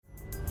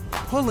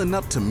Pulling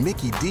up to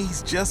Mickey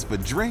D's just for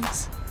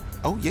drinks?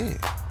 Oh yeah,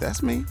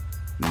 that's me.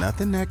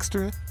 Nothing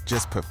extra,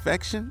 just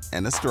perfection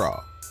and a straw.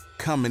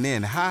 Coming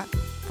in hot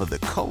for the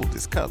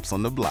coldest cups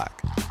on the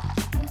block.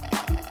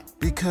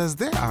 Because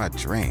there are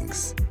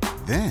drinks.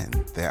 Then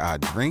there are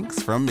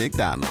drinks from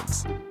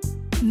McDonald's.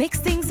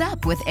 Mix things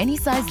up with any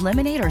size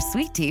lemonade or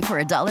sweet tea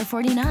for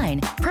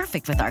 $1.49.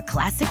 Perfect with our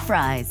classic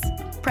fries.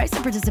 Price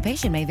and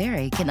participation may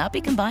vary. Cannot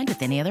be combined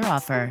with any other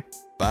offer.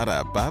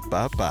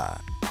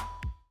 Ba-da-ba-ba-ba.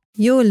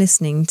 You're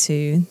listening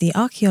to the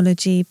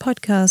Archaeology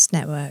Podcast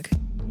Network.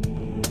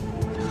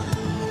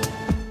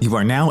 You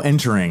are now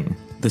entering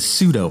the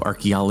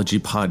Pseudo-Archaeology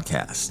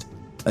Podcast,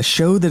 a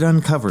show that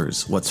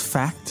uncovers what's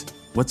fact,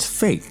 what's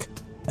fake,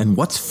 and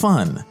what's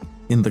fun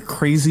in the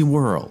crazy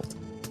world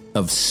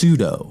of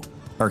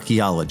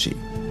pseudo-archaeology.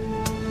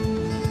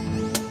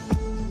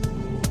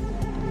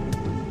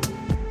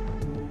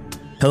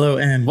 Hello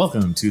and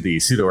welcome to the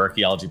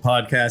Pseudo-Archaeology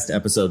Podcast,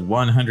 episode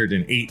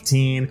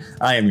 118.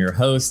 I am your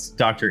host,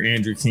 Dr.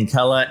 Andrew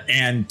Kinkella,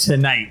 and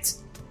tonight,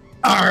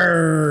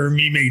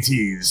 me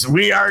mateys,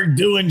 we are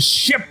doing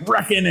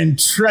shipwrecking and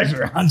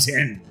treasure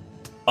hunting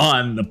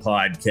on the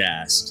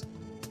podcast.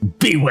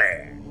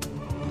 Beware.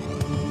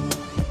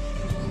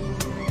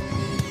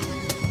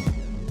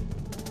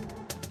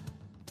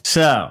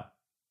 So,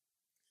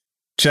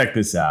 check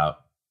this out.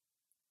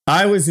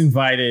 I was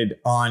invited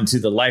onto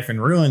the Life in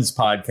Ruins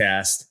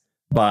podcast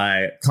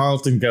by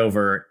Carlton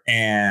Gover,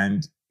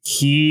 and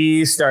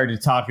he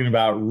started talking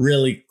about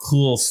really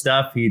cool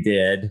stuff he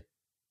did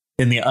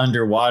in the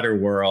underwater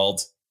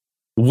world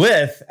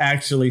with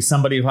actually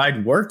somebody who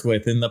I'd worked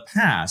with in the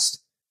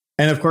past.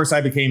 And of course, I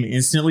became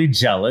instantly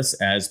jealous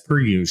as per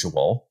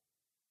usual.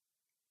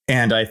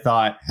 And I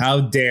thought,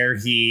 how dare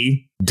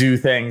he do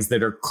things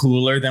that are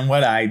cooler than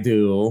what I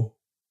do?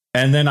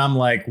 And then I'm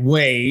like,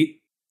 wait.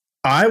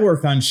 I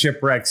work on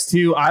shipwrecks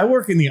too. I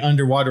work in the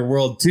underwater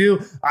world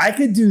too. I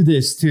could do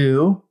this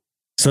too.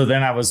 So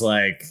then I was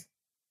like,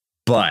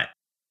 but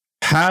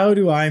how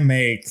do I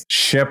make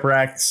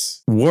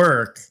shipwrecks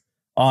work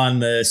on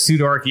the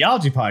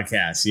pseudo-archaeology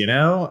podcast, you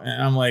know?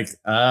 And I'm like,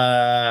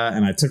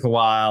 and I took a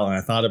while and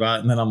I thought about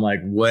it. And then I'm like,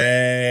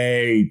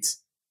 wait,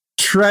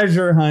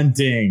 treasure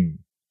hunting.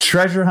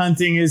 Treasure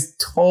hunting is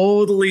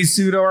totally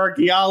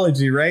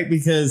pseudo-archaeology, right?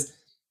 Because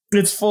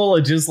it's full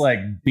of just like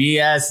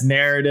BS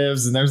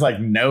narratives and there's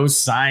like no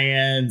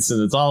science and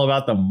it's all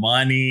about the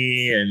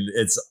money and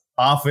it's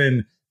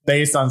often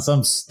based on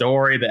some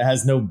story that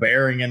has no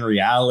bearing in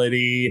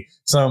reality.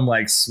 So I'm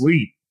like,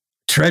 sweet,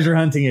 treasure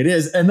hunting it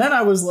is. And then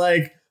I was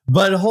like,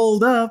 but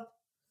hold up.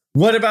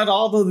 What about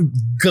all the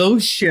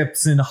ghost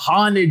ships and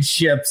haunted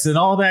ships and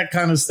all that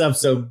kind of stuff?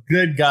 So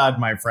good God,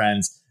 my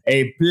friends,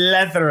 a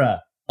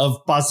plethora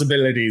of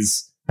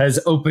possibilities has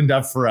opened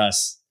up for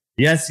us.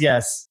 Yes,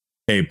 yes.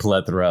 A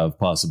plethora of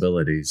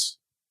possibilities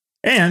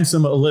and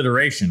some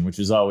alliteration, which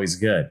is always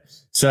good.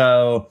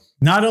 So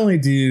not only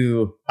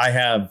do I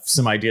have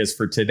some ideas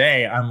for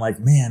today, I'm like,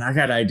 man, I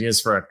got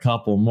ideas for a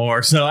couple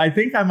more. So I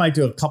think I might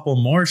do a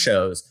couple more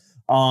shows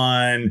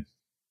on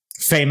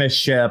famous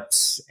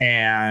ships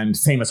and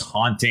famous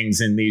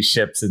hauntings in these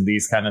ships and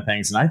these kind of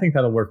things. And I think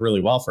that'll work really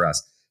well for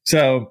us.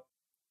 So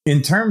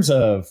in terms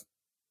of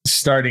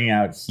starting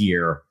out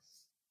here,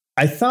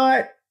 I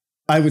thought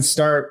I would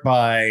start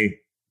by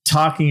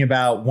talking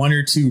about one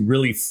or two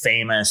really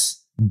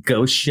famous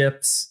ghost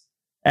ships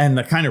and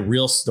the kind of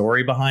real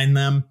story behind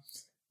them.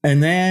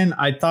 And then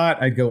I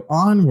thought I'd go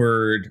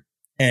onward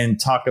and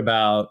talk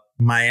about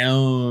my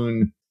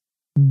own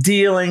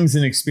dealings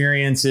and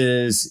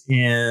experiences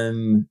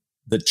in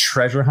the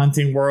treasure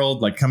hunting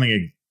world, like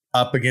coming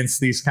up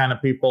against these kind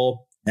of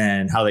people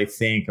and how they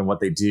think and what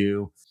they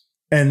do.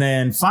 And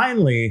then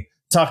finally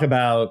talk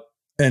about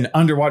an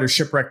underwater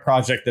shipwreck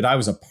project that I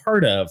was a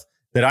part of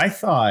that I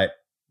thought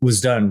was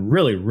done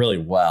really, really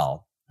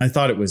well. I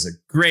thought it was a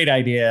great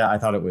idea. I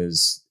thought it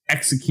was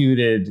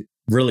executed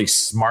really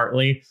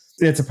smartly.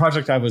 It's a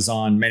project I was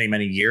on many,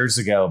 many years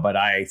ago, but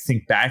I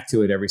think back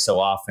to it every so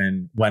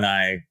often when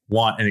I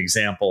want an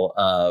example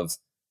of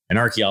an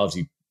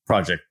archaeology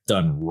project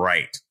done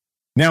right.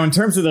 Now, in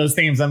terms of those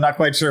themes, I'm not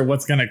quite sure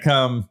what's going to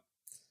come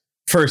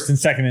first and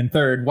second and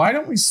third. Why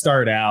don't we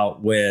start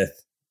out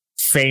with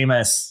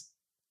famous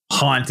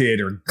haunted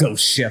or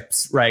ghost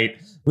ships, right?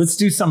 Let's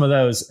do some of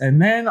those.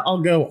 And then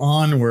I'll go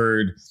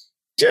onward,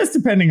 just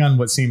depending on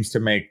what seems to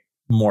make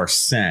more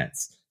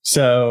sense.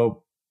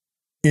 So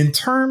in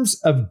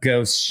terms of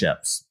ghost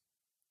ships,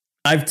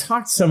 I've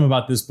talked some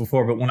about this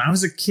before, but when I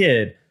was a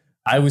kid,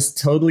 I was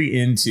totally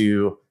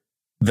into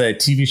the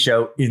TV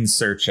show In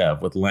Search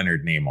Of with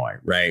Leonard Nimoy,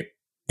 right?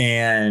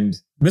 And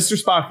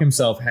Mr. Spock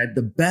himself had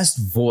the best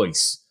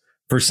voice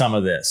for some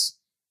of this.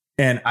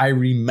 And I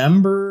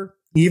remember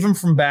even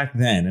from back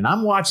then, and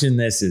I'm watching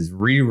this as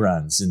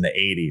reruns in the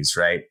 80s,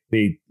 right?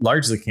 They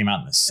largely came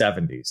out in the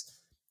 70s.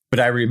 But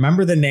I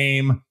remember the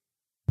name,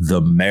 the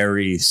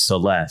Mary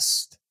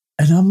Celeste.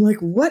 And I'm like,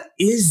 what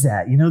is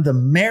that? You know, the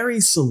Mary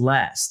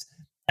Celeste.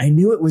 I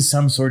knew it was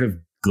some sort of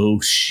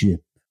ghost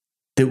ship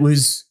that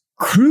was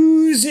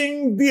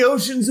cruising the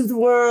oceans of the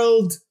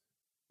world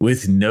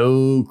with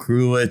no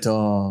crew at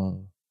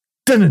all.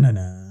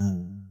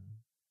 Da-na-na-na.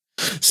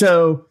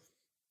 So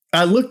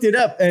I looked it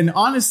up, and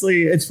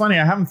honestly, it's funny.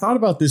 I haven't thought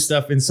about this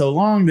stuff in so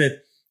long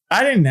that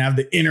I didn't have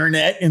the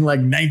internet in like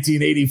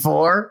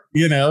 1984,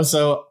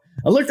 so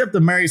I looked up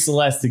the Mary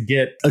Celeste to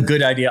get a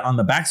good idea on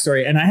the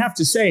backstory. And I have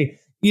to say,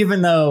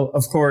 even though,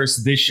 of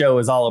course, this show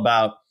is all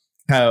about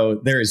how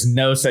there is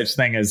no such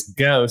thing as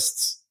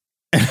ghosts,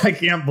 and I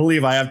can't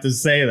believe I have to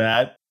say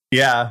that.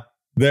 Yeah,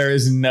 there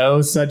is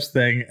no such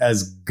thing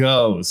as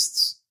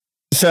ghosts.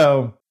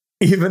 So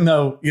even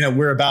though,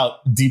 we're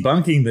about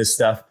debunking this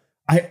stuff,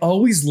 I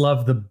always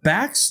love the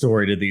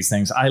backstory to these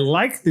things. I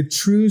like the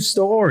true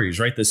stories,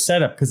 right? The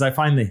setup, because I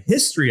find the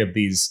history of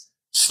these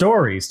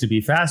stories to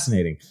be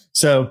fascinating.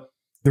 So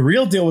the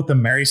real deal with the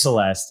Mary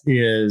Celeste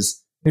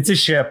is it's a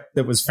ship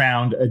that was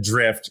found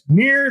adrift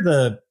near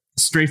the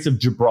Straits of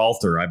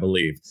Gibraltar, I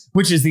believe,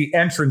 which is the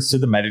entrance to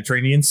the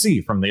Mediterranean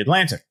Sea from the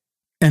Atlantic.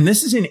 And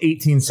this is in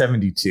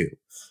 1872.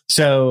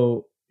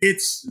 So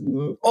it's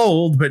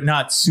old, but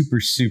not super,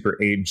 super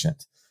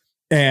ancient.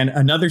 And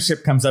another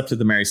ship comes up to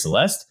the Mary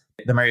Celeste.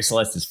 The Mary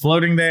Celeste is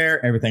floating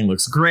there. Everything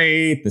looks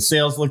great. The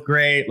sails look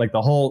great. Like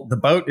the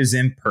boat is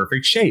in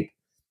perfect shape,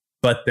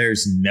 but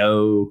there's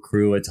no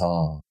crew at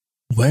all.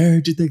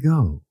 Where did they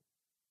go?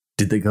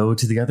 Did they go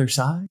to the other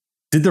side?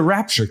 Did the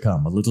rapture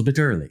come a little bit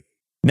early?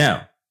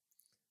 No.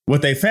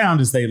 What they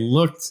found is they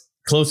looked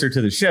closer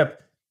to the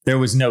ship. There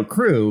was no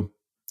crew,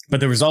 but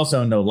there was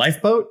also no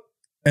lifeboat,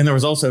 and there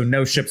was also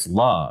no ship's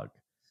log.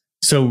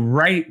 So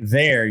right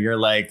there, you're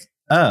like,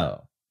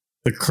 oh,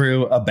 the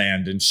crew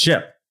abandoned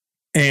ship.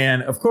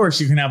 And of course,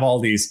 you can have all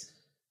these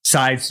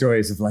side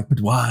stories of like,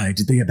 but why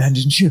did they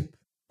abandon ship?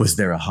 Was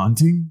there a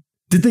haunting?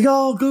 Did they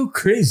all go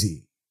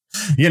crazy?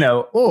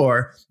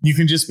 Or you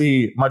can just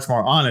be much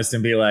more honest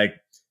and be like,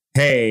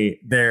 hey,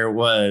 there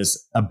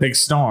was a big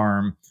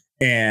storm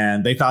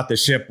and they thought the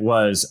ship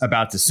was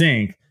about to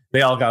sink.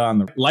 They all got on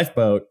the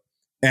lifeboat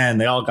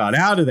and they all got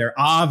out of there.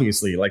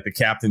 Obviously, like the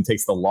captain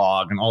takes the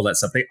log and all that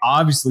stuff. They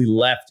obviously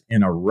left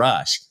in a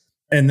rush.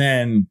 And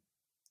then,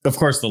 of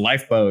course, the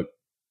lifeboat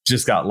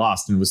just got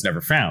lost and was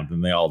never found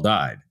and they all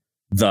died.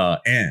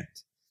 The end.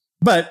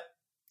 But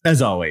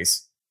as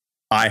always,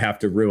 I have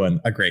to ruin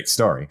a great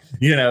story.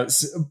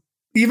 So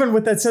even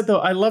with that said, though,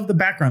 I love the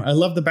background. I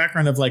love the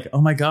background of like,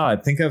 oh, my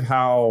God, think of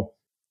how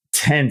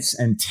tense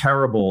and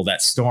terrible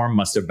that storm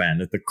must have been,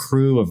 that the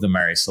crew of the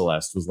Mary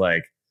Celeste was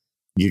like,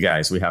 you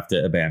guys, we have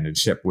to abandon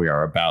ship. We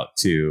are about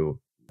to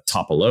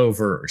topple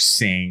over or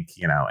sink,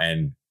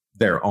 and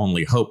their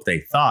only hope, they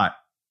thought,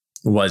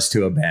 was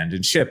to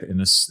abandon ship in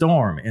a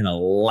storm, in a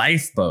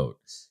lifeboat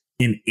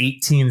in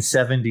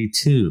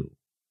 1872,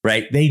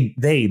 right?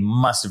 They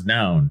must have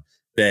known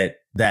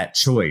that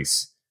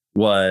choice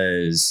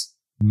was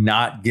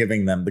not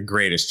giving them the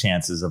greatest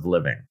chances of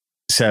living.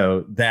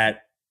 So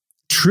that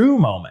true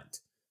moment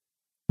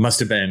must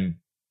have been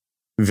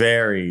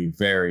very,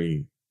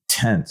 very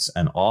tense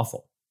and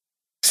awful.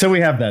 So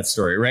we have that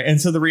story, right?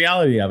 And so the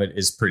reality of it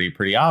is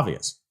pretty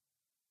obvious.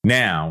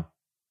 Now,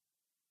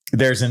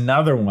 there's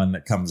another one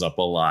that comes up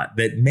a lot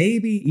that may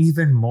be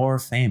even more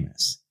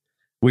famous,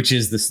 which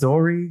is the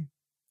story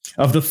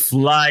of the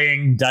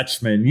Flying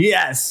Dutchman.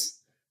 Yes,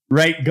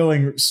 right,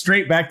 going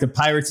straight back to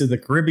Pirates of the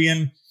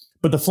Caribbean.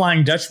 But the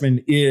Flying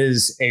Dutchman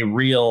is a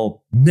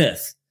real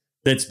myth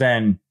that's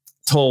been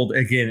told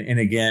again and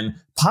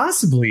again.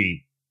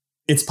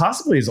 It's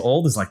possibly as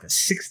old as like the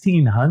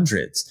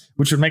 1600s,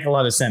 which would make a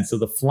lot of sense. So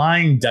the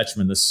Flying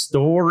Dutchman, the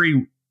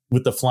story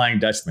with the Flying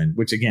Dutchman,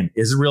 which again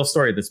is a real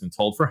story that's been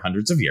told for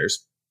hundreds of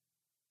years,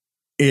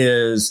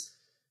 is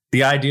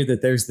the idea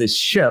that there's this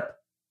ship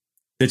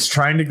that's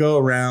trying to go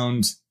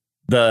around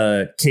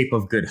the Cape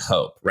of Good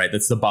Hope, right?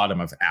 That's the bottom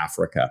of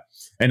Africa.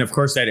 And of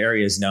course, that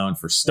area is known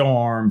for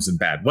storms and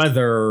bad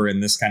weather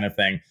and this kind of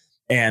thing.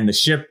 And the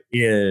ship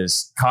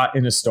is caught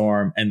in a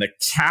storm, and the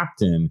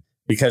captain,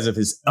 because of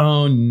his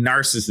own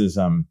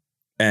narcissism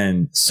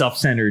and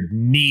self-centered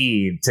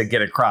need to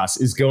get across,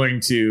 is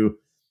going to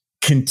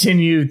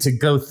continue to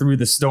go through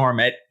the storm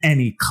at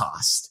any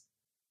cost.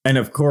 And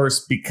of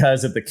course,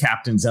 because of the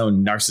captain's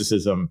own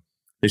narcissism,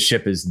 the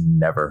ship is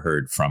never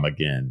heard from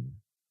again.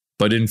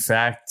 But in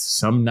fact,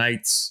 some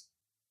nights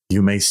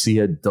you may see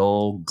a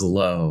dull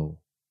glow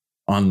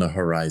on the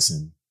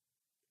horizon.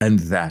 And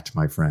that,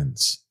 my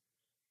friends,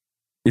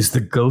 is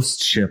the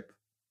ghost ship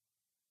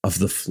of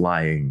the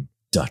Flying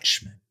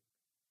Dutchman.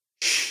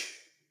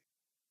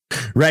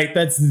 Right,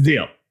 that's the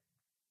deal.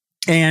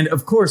 And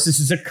of course, this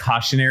is a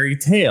cautionary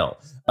tale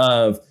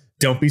of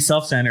don't be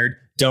self-centered,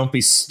 don't be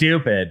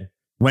stupid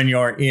when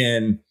you're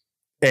in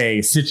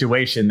a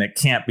situation that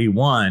can't be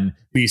won.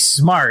 Be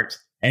smart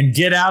and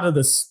get out of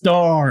the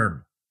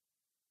storm.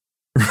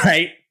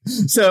 Right?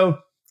 So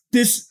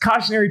this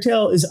cautionary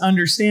tale is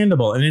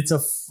understandable, and it's a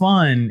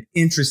fun,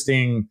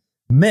 interesting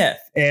myth.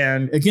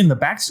 And again, the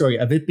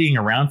backstory of it being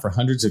around for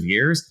hundreds of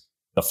years,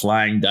 the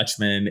Flying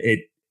Dutchman, it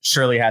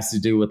surely has to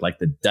do with like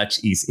the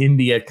Dutch East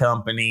India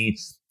Company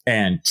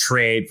and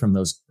trade from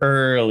those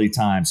early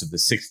times of the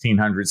 1600s,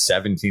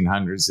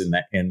 1700s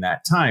in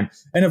that time.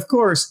 And of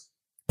course,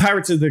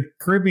 Pirates of the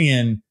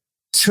Caribbean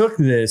took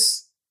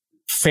this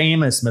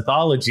famous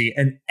mythology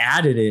and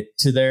added it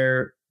to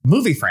their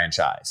movie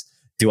franchise.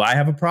 Do I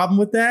have a problem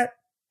with that?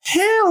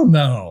 Hell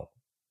no.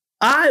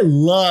 I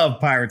love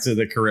Pirates of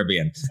the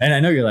Caribbean. And I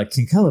know you're like,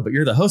 Kinkella, but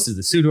you're the host of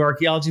the Pseudo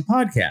Archaeology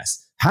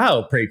podcast.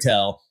 How, pray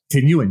tell,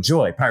 can you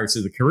enjoy Pirates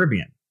of the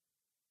Caribbean?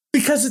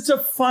 Because it's a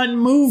fun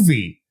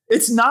movie.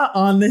 It's not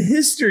on the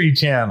History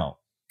Channel,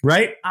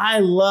 right? I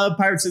love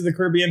Pirates of the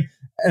Caribbean.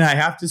 And I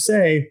have to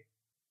say,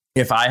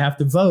 if I have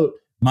to vote,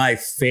 my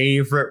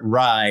favorite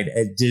ride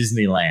at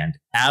Disneyland,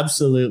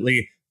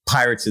 absolutely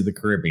Pirates of the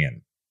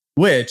Caribbean,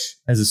 which,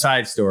 as a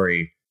side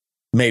story,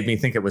 made me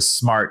think it was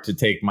smart to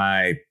take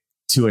my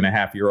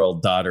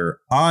 2.5-year-old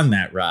daughter on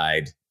that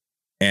ride.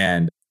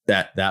 And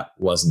that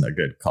wasn't a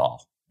good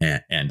call.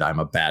 And I'm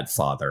a bad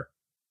father.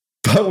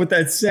 But with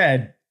that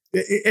said,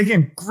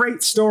 again,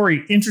 great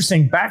story.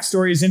 Interesting.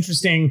 Backstory is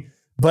interesting.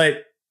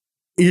 But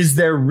is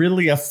there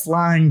really a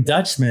Flying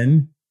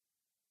Dutchman?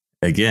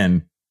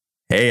 Again,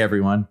 hey,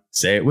 everyone,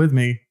 say it with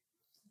me.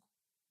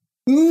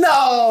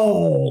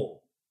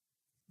 No!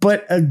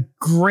 But a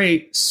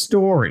great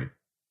story.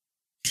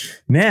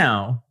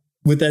 Now,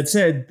 with that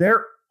said,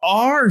 there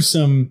are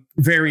some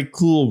very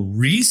cool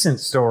recent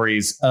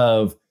stories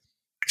of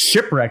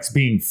shipwrecks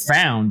being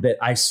found that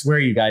I swear,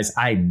 you guys,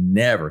 I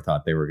never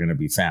thought they were going to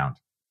be found.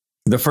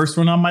 The first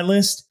one on my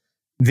list,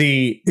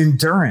 the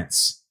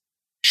Endurance,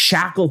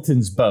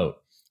 Shackleton's boat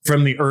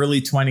from the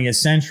early 20th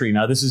century.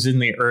 Now, this is in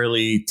the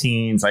early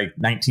teens, like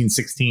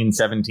 1916,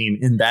 17,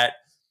 in that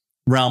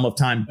realm of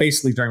time,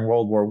 basically during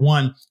World War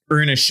I.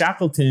 Ernest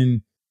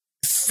Shackleton,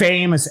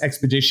 famous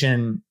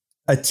expedition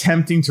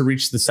attempting to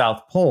reach the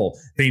South Pole.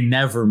 They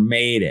never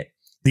made it.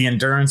 The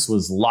Endurance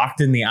was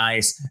locked in the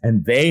ice,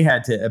 and they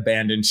had to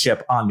abandon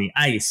ship on the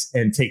ice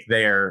and take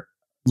their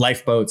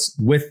lifeboats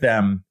with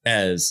them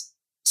as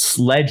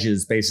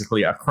sledges,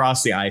 basically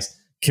across the ice,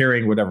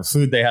 carrying whatever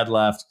food they had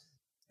left.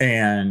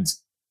 And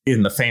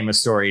in the famous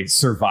story,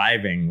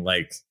 surviving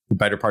like the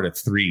better part of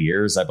 3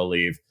 years, I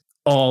believe.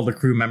 All the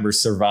crew members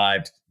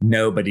survived.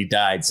 Nobody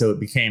died. So it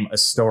became a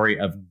story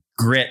of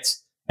grit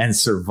and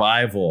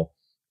survival.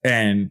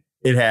 And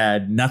it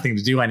had nothing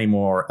to do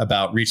anymore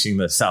about reaching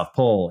the South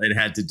Pole. It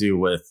had to do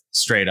with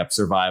straight up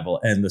survival.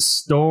 And the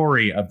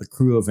story of the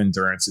crew of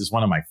Endurance is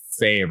one of my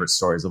favorite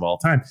stories of all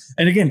time.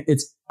 And again,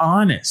 it's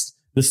honest.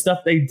 The stuff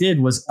they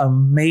did was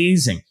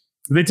amazing.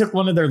 They took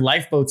one of their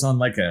lifeboats on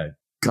like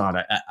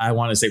I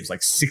want to say it was like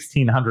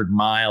 1,600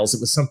 miles. It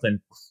was something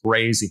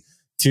crazy,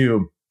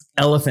 to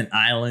Elephant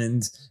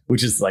Island,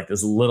 which is like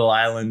this little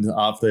island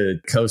off the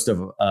coast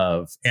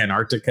of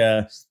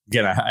Antarctica.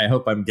 Again, I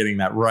hope I'm getting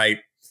that right.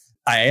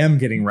 I am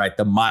getting right.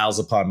 The miles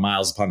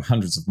upon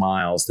hundreds of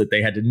miles that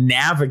they had to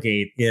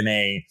navigate in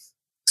a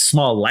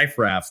small life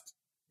raft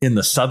in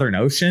the Southern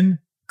Ocean.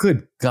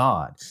 Good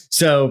God.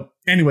 So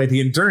anyway,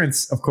 the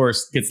Endurance, of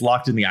course, gets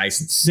locked in the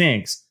ice and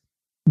sinks.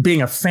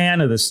 Being a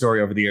fan of this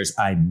story over the years,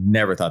 I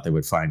never thought they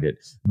would find it.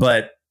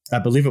 But I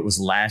believe it was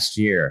last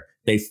year,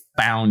 they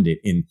found it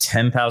in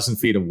 10,000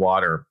 feet of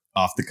water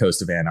off the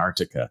coast of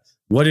Antarctica.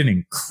 What an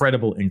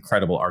incredible,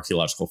 incredible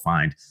archaeological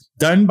find.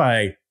 Done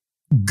by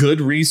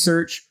good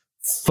research,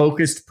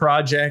 focused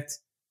project,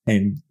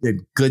 and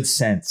good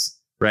sense,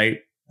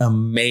 right?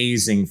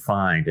 Amazing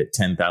find at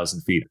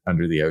 10,000 feet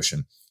under the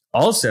ocean.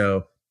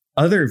 Also,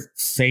 other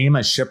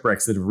famous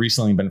shipwrecks that have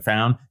recently been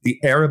found, the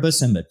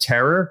Erebus and the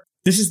Terror.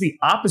 This is the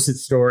opposite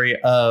story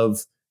of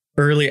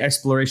early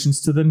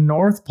explorations to the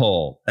North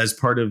Pole as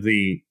part of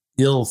the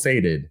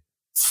ill-fated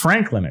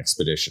Franklin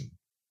expedition.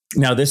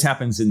 Now, this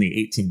happens in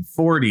the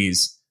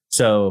 1840s,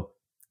 so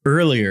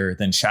earlier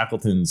than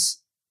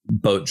Shackleton's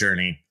boat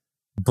journey,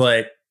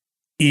 but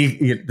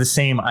the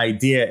same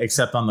idea,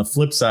 except on the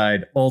flip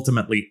side,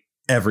 ultimately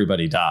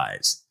everybody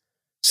dies.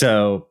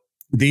 So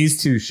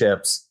these two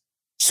ships,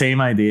 same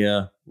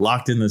idea,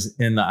 locked in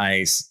the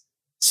ice,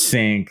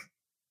 sink.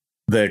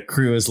 The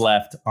crew is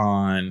left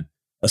on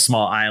a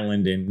small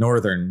island in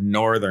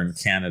northern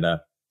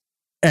Canada.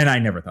 And I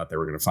never thought they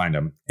were going to find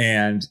them.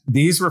 And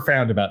these were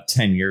found about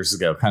 10 years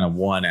ago, kind of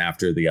one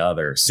after the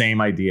other. Same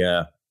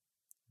idea,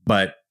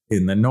 but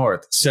in the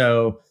north.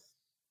 So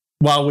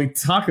while we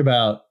talk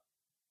about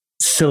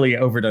silly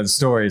overdone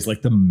stories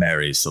like the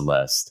Mary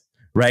Celeste,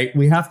 right,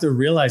 we have to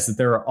realize that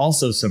there are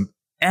also some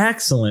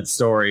excellent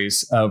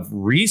stories of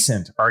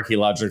recent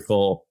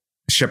archaeological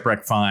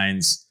shipwreck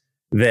finds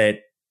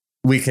that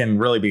we can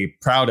really be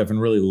proud of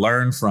and really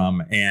learn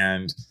from,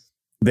 and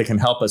they can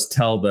help us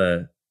tell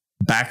the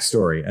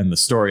backstory and the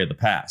story of the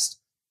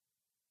past.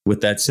 With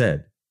that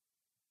said,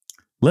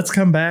 let's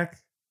come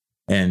back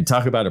and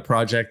talk about a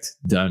project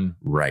done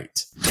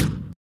right.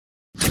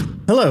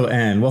 Hello,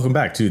 and welcome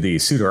back to the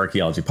Pseudo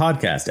Archaeology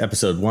Podcast,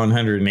 episode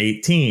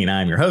 118.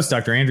 I'm your host,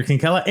 Dr. Andrew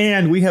Kinkella,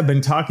 and we have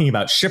been talking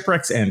about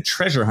shipwrecks and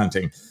treasure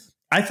hunting.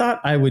 I thought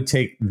I would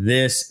take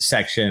this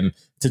section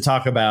to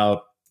talk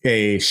about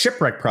a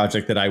shipwreck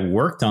project that I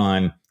worked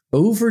on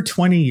over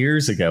 20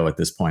 years ago at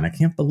this point. I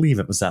can't believe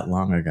it was that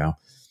long ago.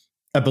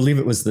 I believe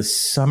it was the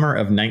summer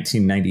of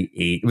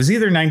 1998. It was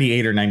either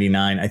 98 or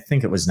 99. I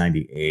think it was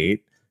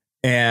 98.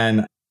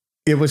 And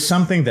it was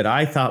something that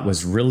I thought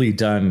was really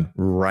done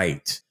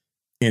right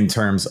in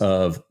terms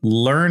of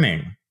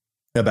learning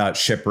about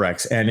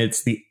shipwrecks. And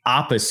it's the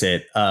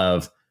opposite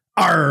of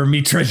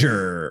Army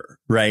treasure,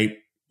 right?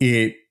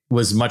 It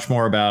was much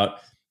more about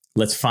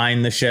let's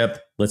find the ship,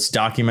 let's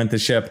document the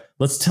ship,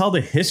 let's tell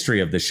the history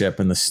of the ship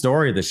and the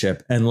story of the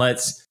ship, and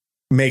let's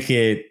make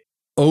it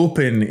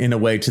open in a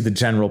way to the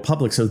general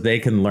public so they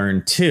can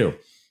learn too.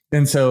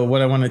 And so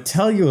what I want to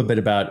tell you a bit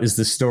about is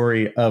the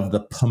story of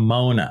the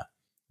Pomona,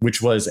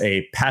 which was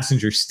a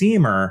passenger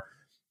steamer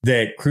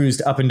that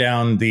cruised up and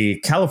down the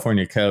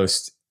California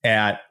coast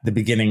at the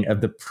beginning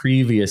of the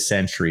previous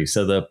century.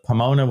 So the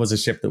Pomona was a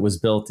ship that was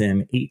built in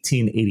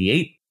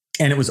 1888,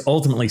 and it was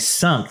ultimately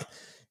sunk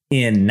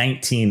in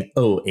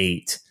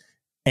 1908.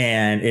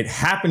 And it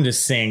happened to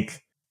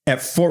sink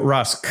at Fort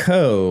Ross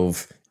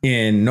Cove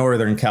in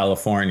Northern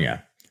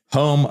California,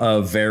 home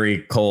of very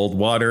cold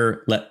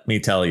water, let me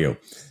tell you.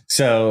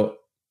 So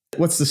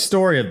what's the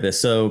story of this?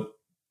 So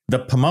the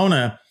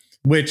Pomona,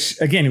 which,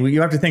 again,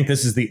 you have to think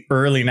this is the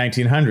early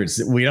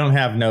 1900s. We don't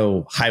have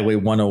no Highway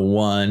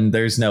 101.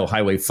 There's no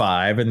Highway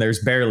 5, and there's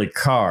barely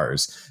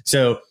cars.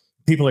 So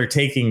people are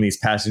taking these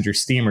passenger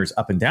steamers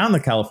up and down the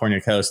California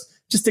coast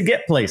just to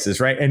get places,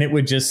 right? And it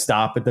would just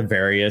stop at the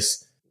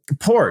various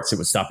ports. It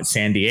would stop at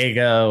San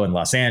Diego and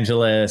Los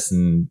Angeles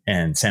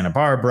and Santa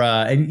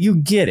Barbara. And you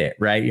get it,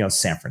 right? You know,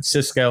 San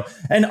Francisco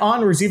and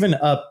onwards, even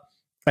up,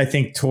 I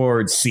think,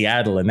 towards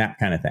Seattle and that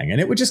kind of thing. And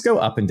it would just go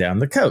up and down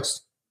the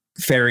coast,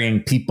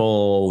 ferrying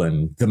people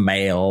and the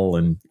mail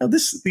and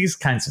these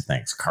kinds of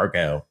things,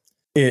 cargo.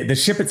 The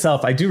ship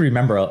itself, I do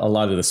remember a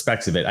lot of the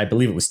specs of it. I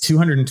believe it was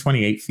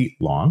 228 feet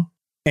long.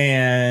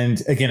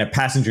 And again, a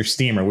passenger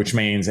steamer, which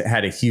means it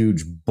had a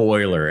huge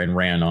boiler and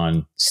ran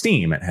on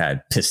steam. It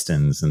had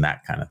pistons and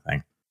that kind of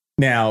thing.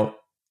 Now,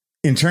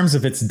 in terms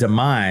of its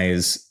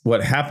demise,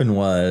 what happened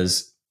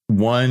was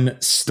one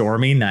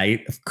stormy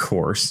night, of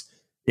course,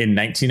 in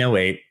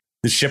 1908,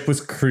 the ship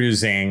was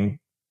cruising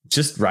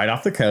just right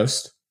off the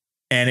coast,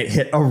 and it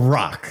hit a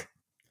rock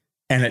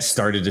and it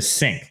started to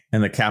sink.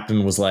 And the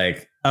captain was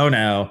like, oh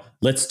no,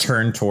 let's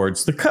turn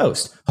towards the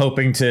coast,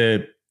 hoping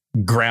to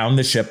ground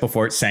the ship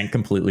before it sank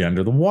completely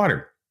under the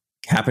water.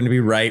 Happened to be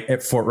right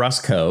at Fort Ross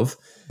Cove.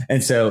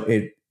 And so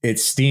it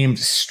steamed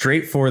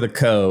straight for the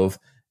cove,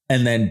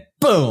 and then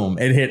boom,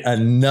 it hit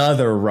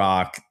another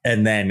rock,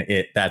 and then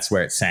that's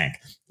where it sank.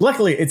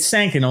 Luckily, it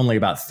sank in only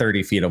about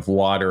 30 feet of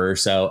water or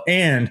so,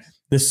 and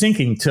the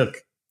sinking took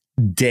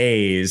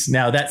days.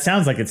 Now, that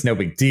sounds like it's no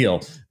big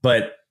deal,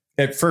 but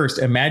at first,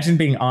 imagine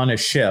being on a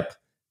ship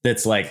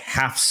that's like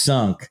half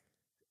sunk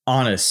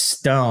on a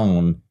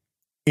stone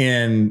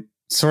in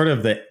sort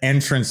of the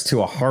entrance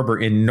to a harbor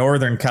in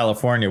Northern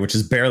California, which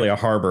is barely a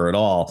harbor at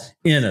all,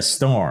 in a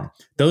storm.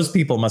 Those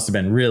people must have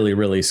been really,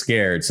 really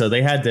scared. So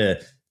they had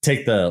to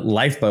take the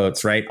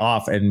lifeboats right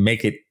off and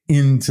make it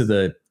into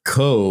the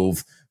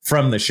cove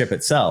from the ship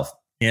itself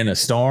in a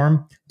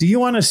storm. Do you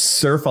want to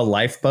surf a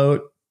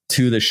lifeboat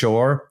to the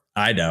shore?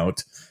 I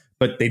don't,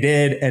 but they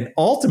did. And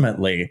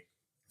ultimately,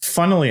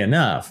 funnily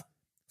enough,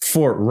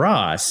 Fort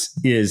Ross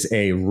is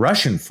a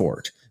Russian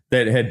fort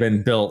that had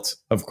been built,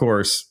 of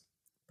course,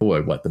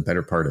 the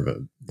better part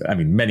of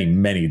many,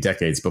 many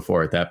decades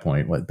before at that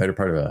point, better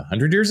part of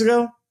 100 years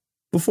ago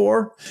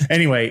before?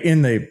 Anyway,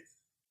 in the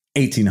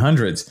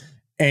 1800s.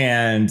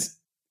 And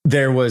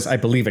there was, I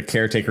believe, a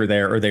caretaker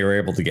there, or they were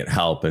able to get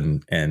help.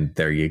 And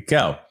there you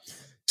go.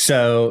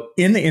 So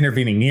in the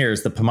intervening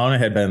years, the Pomona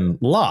had been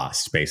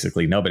lost.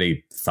 Basically,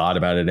 nobody thought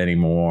about it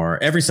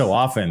anymore. Every so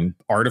often,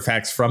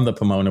 artifacts from the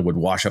Pomona would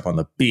wash up on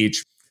the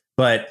beach.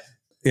 But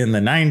in the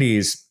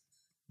 90s,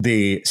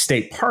 the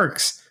state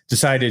parks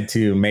decided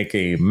to make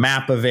a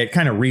map of it,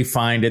 kind of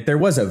refined it. There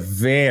was a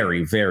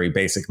very, very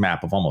basic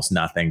map of almost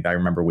nothing that I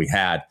remember we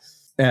had.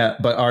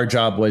 But our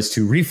job was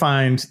to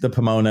refine the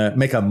Pomona,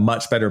 make a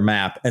much better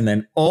map. And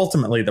then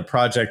ultimately the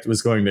project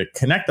was going to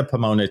connect the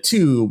Pomona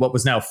to what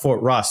was now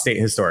Fort Ross State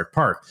Historic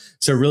Park.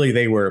 So really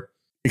they were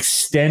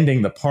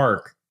extending the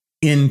park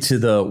into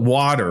the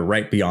water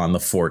right beyond the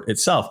fort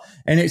itself.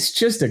 And it's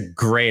just a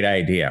great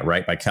idea,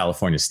 right, by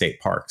California State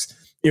Parks.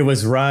 It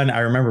was run, I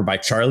remember, by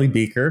Charlie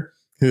Beaker,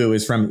 who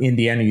is from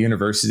Indiana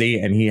University,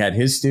 and he had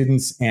his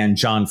students, and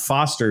John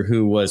Foster,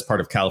 who was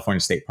part of California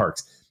State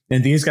Parks.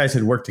 And these guys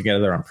had worked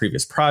together on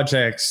previous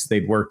projects.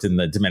 They'd worked in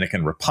the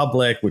Dominican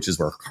Republic, which is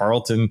where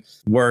Carlton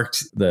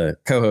worked, the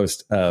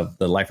co-host of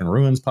the Life in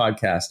Ruins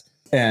podcast.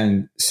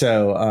 And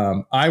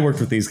so I worked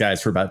with these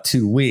guys for about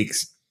 2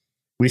 weeks.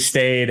 We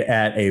stayed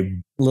at a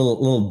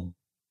little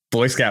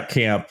Boy Scout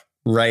camp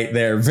right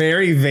there.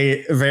 Very,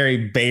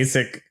 very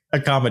basic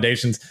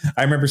accommodations.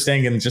 I remember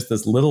staying in just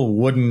this little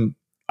wooden,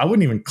 I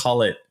wouldn't even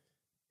call it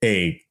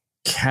a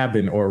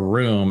cabin or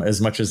room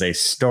as much as a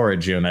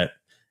storage unit.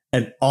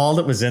 And all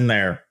that was in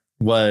there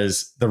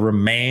was the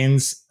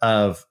remains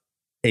of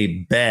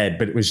a bed,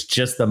 but it was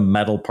just the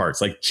metal parts,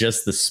 like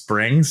just the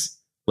springs,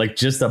 like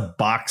just the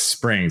box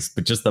springs,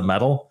 but just the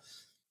metal.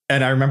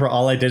 And I remember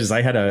all I did is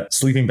I had a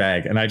sleeping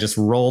bag and I just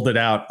rolled it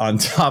out on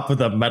top of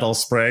the metal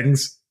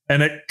springs,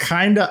 and it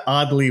kind of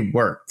oddly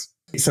worked.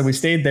 So we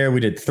stayed there. We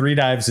did 3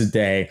 dives a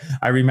day.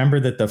 I remember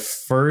that the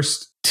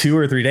first 2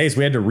 or 3 days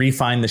we had to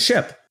refine the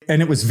ship.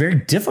 And it was very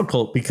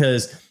difficult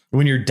because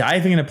when you're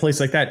diving in a place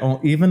like that,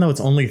 even though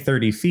it's only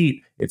 30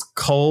 feet, it's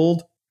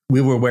cold.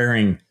 We were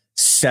wearing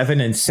 7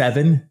 and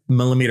 7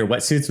 millimeter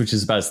wetsuits, which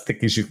is about as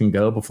thick as you can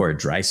go before a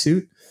dry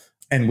suit.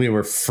 And we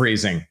were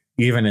freezing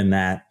even in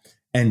that.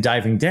 And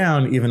diving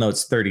down, even though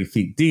it's 30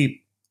 feet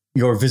deep,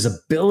 your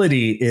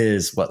visibility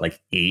is like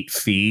 8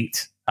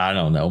 feet? I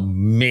don't know,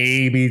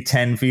 maybe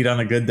 10 feet on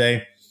a good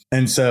day.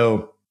 And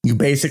so you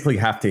basically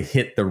have to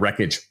hit the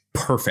wreckage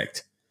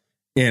perfect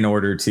in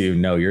order to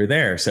know you're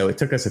there. So it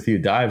took us a few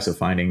dives of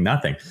finding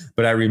nothing.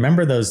 But I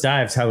remember those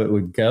dives, how it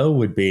would go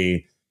would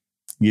be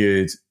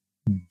you'd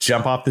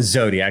jump off the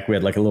Zodiac. We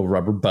had like a little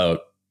rubber boat.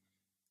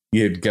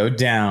 You'd go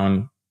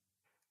down.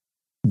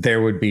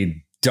 There would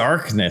be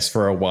darkness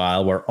for a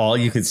while where all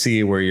you could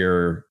see were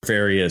your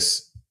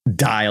various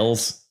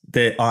dials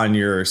that on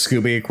your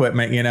scuba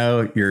equipment,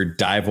 your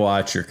dive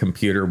watch, your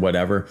computer,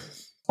 whatever,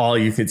 all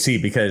you could see,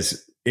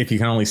 because if you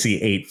can only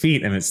see 8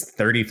 feet and it's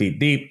 30 feet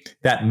deep,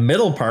 that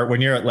middle part, when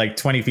you're at like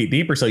 20 feet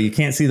deep or so, you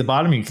can't see the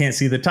bottom, you can't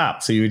see the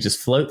top. So you would just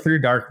float through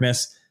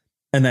darkness.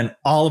 And then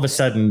all of a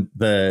sudden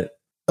the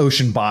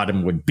ocean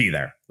bottom would be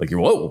there. Like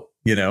you're, whoa,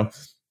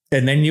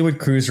 and then you would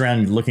cruise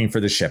around looking for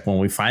the ship. When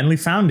we finally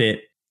found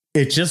it,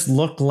 it just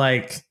looked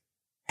like,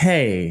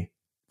 hey,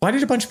 why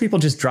did a bunch of people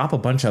just drop a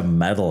bunch of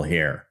metal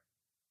here?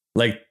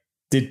 Like,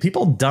 did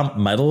people dump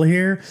metal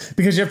here?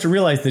 Because you have to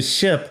realize the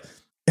ship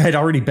had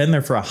already been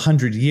there for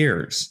 100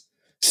 years.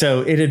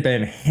 So it had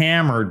been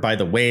hammered by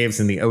the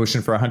waves in the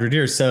ocean for 100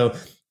 years. So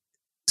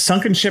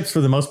sunken ships, for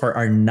the most part,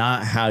 are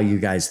not how you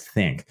guys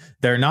think.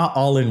 They're not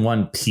all in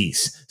one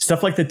piece.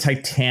 Stuff like the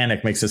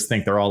Titanic makes us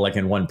think they're all like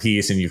in one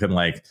piece and you can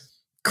like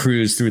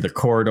cruise through the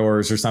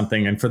corridors or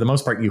something. And for the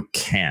most part, you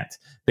can't.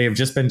 They have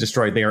just been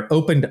destroyed. They are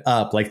opened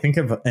up. Like think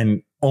of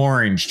an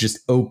orange just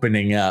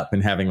opening up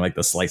and having like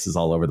the slices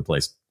all over the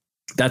place.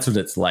 That's what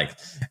it's like.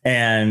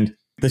 And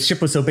the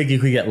ship was so big you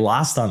could get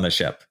lost on the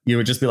ship. You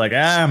would just be like,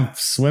 I'm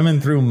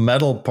swimming through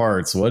metal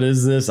parts. What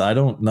is this? I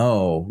don't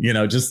know.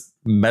 Just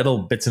metal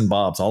bits and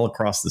bobs all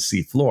across the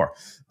sea floor.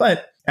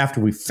 But after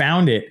we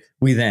found it,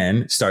 we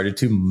then started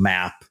to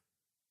map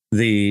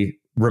the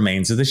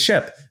remains of the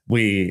ship.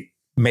 We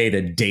made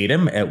a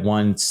datum at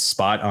one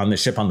spot on the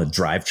ship on the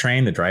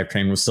drivetrain. The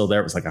drivetrain was still there.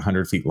 It was like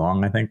 100 feet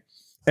long, I think.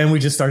 And we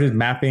just started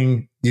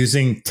mapping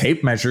using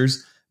tape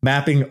measures,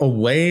 mapping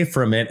away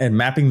from it and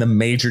mapping the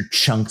major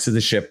chunks of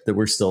the ship that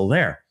were still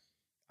there.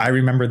 I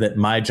remember that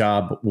my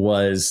job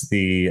was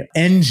the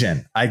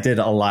engine. I did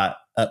a lot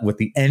with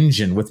the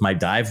engine with my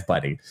dive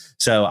buddy.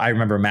 So I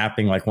remember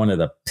mapping like one of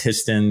the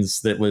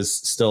pistons that was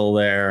still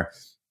there,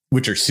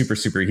 which are super,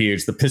 super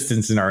huge. The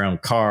pistons in our own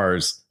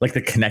cars, like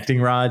the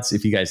connecting rods.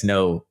 If you guys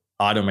know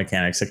auto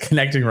mechanics, a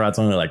connecting rod's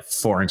only like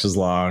 4 inches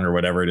long or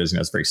whatever it is.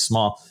 It's very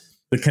small.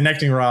 The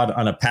connecting rod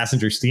on a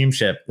passenger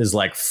steamship is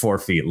like 4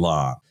 feet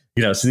long.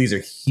 So these are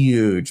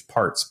huge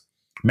parts.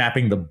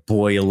 Mapping the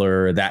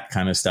boiler, that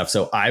kind of stuff.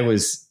 So I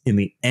was in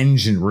the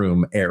engine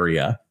room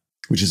area,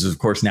 which is of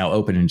course now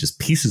open and just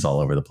pieces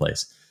all over the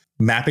place.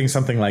 Mapping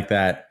something like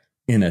that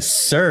in a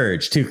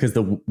surge too, because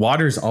the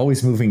water is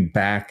always moving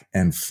back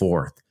and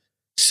forth.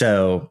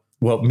 So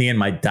what me and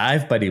my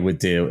dive buddy would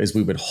do is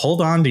we would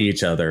hold on to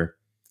each other,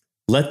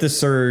 let the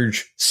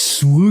surge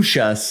swoosh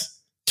us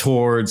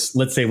towards,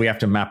 let's say we have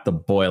to map the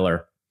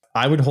boiler.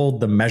 I would hold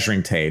the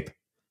measuring tape.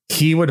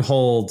 He would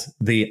hold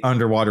the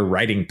underwater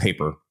writing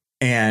paper,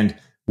 and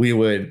we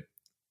would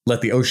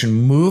let the ocean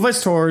move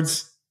us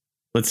towards,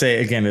 let's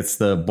say, again, it's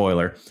the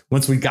boiler.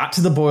 Once we got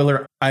to the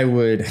boiler, I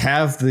would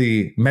have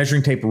the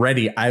measuring tape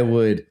ready. I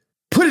would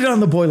put it on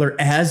the boiler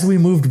as we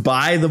moved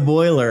by the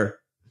boiler.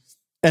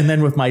 And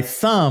then with my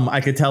thumb, I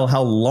could tell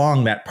how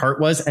long that part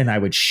was, and I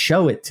would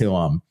show it to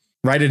him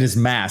right at his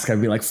mask. I'd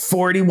be like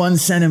 41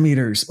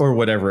 centimeters or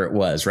whatever it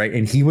was, right?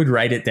 And he would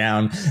write it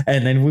down,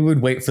 and then we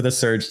would wait for the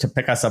surge to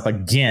pick us up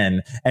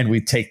again, and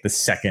we'd take the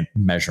second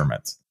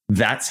measurement.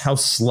 That's how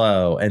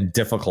slow and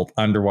difficult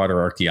underwater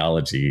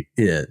archaeology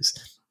is.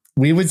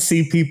 We would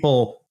see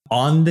people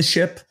on the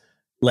ship,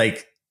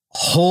 like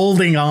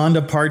holding on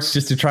to parts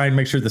just to try and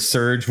make sure the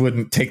surge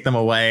wouldn't take them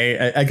away.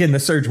 Again, the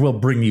surge will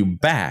bring you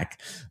back,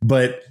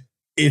 but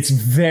it's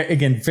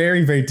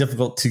very, very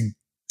difficult to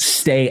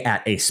stay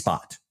at a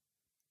spot.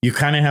 You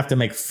kind of have to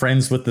make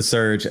friends with the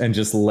surge and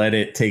just let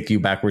it take you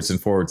backwards and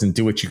forwards and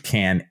do what you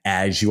can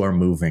as you are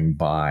moving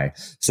by.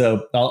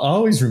 So I'll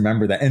always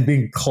remember that, and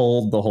being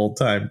cold the whole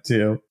time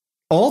too.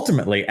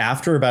 Ultimately,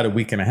 after about a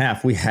week and a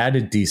half, we had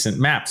a decent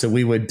map. So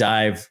we would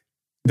dive.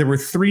 There were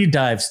 3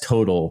 dives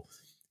total,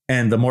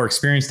 and the more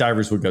experienced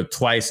divers would go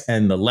twice,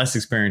 and the less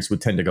experienced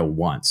would tend to go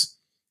once.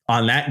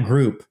 On that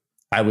group,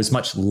 I was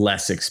much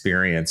less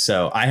experienced.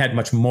 So I had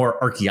much more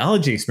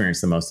archaeology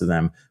experience than most of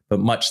them, but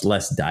much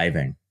less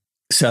diving.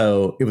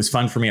 So it was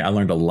fun for me. I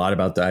learned a lot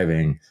about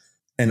diving,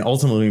 and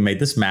ultimately we made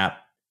this map,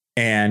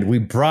 and we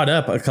brought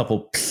up a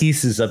couple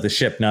pieces of the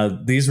ship. Now,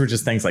 these were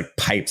just things like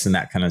pipes and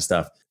that kind of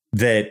stuff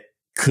that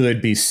could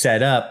be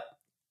set up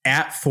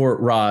at Fort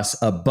Ross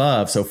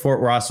above. So Fort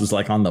Ross was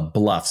like on the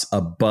bluffs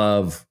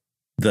above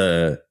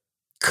the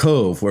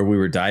cove where we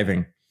were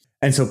diving.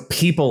 And so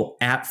people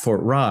at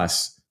Fort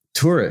Ross,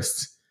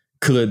 tourists,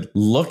 could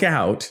look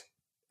out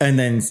and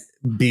then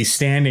be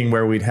standing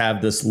where we'd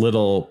have this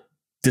little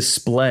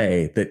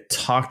display that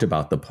talked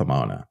about the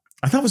Pomona.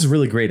 I thought it was a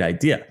really great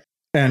idea.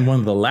 And one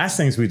of the last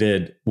things we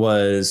did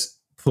was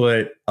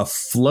put a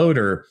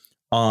floater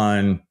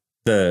on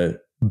the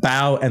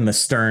bow and the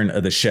stern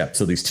of the ship.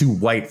 So these two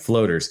white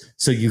floaters,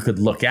 so you could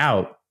look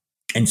out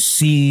and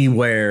see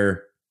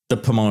where the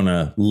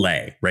Pomona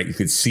lay, right? You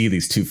could see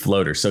these two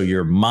floaters. So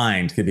your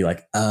mind could be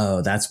like,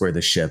 oh, that's where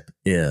the ship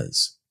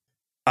is.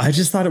 I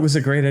just thought it was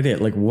a great idea.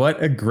 Like,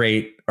 what a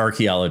great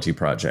archaeology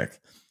project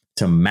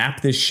to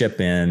map this ship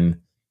in,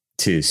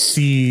 to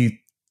see,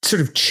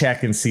 sort of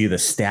check and see the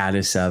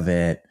status of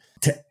it,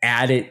 to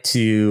add it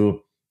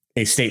to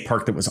a state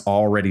park that was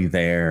already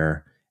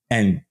there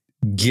and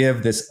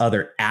give this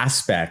other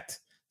aspect.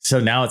 So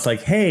now it's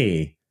like,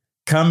 hey,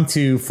 come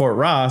to Fort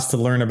Ross to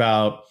learn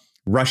about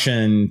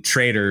Russian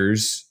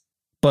traders,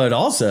 but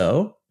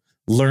also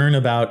learn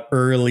about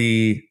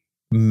early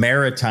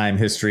maritime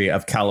history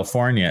of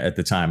California at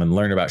the time and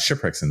learn about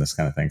shipwrecks and this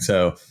kind of thing.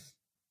 So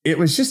it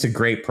was just a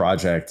great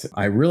project.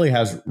 I really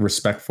have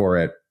respect for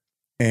it.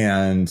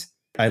 And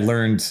I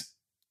learned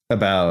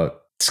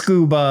about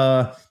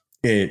scuba.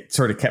 It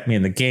sort of kept me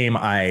in the game.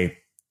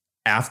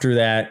 After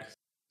that,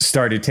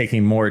 started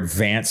taking more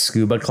advanced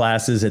scuba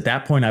classes. At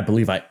that point, I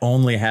believe I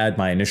only had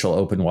my initial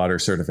open water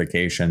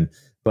certification,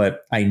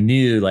 but I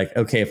knew like,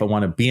 okay, if I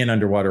want to be an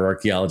underwater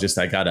archaeologist,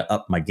 I got to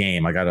up my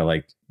game. I got to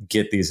like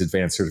get these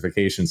advanced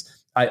certifications.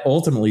 I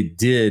ultimately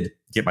did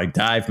get my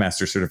dive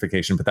master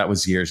certification, but that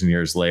was years and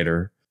years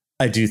later.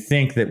 I do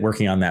think that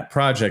working on that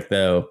project,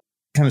 though,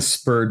 kind of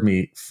spurred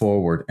me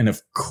forward. And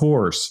of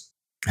course,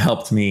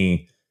 helped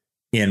me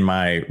in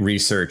my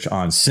research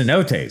on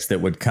cenotes that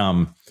would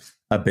come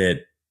a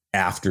bit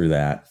after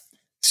that.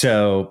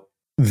 So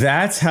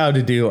that's how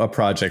to do a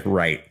project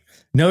right.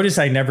 Notice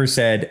I never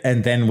said,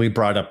 and then we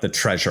brought up the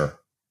treasure,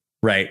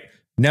 right?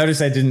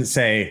 Notice I didn't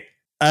say,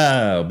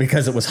 oh,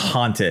 because it was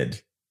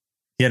haunted.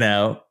 You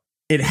know,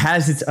 it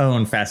has its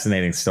own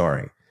fascinating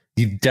story.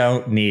 You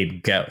don't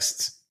need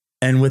ghosts.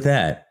 And with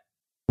that,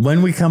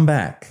 when we come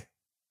back,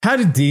 how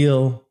to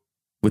deal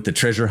with the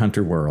treasure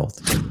hunter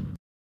world.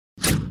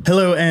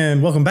 Hello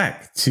and welcome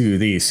back to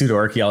the Pseudo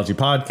Archaeology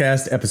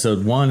Podcast,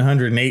 episode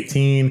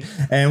 118.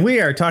 And we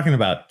are talking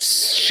about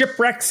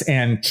shipwrecks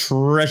and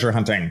treasure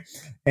hunting.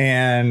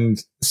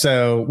 And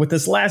so with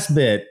this last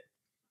bit,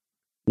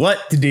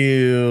 what to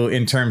do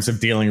in terms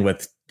of dealing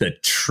with the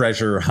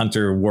treasure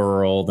hunter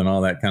world and all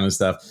that kind of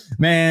stuff.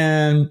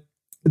 Man,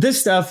 this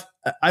stuff,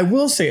 I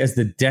will say as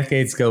the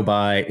decades go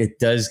by, it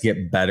does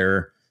get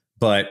better,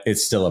 but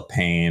it's still a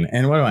pain.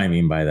 And what do I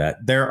mean by that?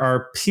 There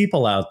are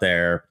people out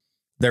there,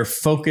 their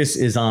focus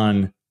is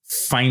on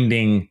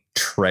finding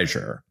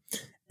treasure.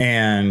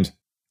 And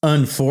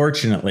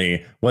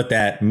unfortunately, what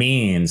that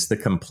means, the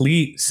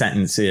complete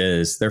sentence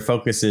is their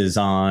focus is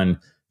on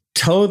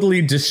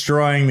totally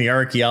destroying the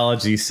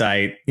archaeology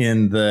site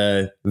in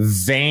the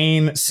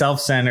vain,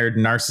 self-centered,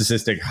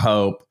 narcissistic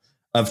hope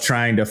of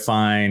trying to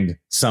find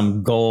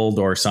some gold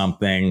or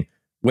something,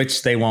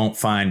 which they won't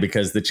find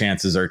because the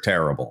chances are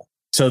terrible.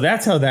 So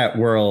that's how that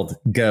world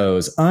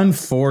goes.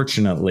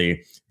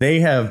 Unfortunately, they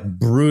have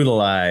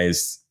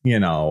brutalized,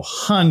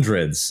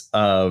 hundreds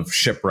of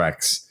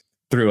shipwrecks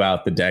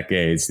throughout the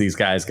decades. These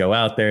guys go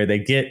out there, they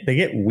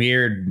get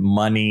weird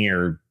money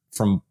or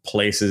from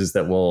places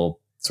that will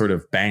sort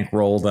of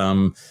bankroll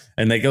them,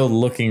 and they go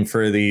looking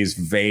for these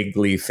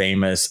vaguely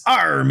famous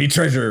army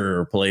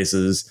treasure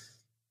places.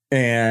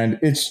 And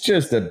it's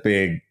just a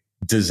big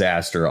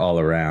disaster all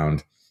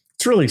around.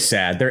 It's really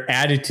sad. Their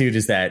attitude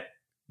is that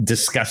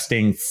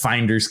disgusting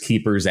finders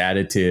keepers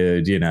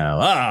attitude,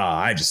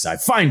 I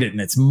find it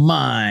and it's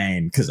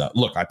mine because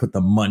look, I put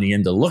the money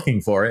into looking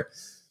for it.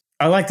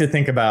 I like to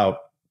think about,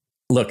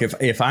 look,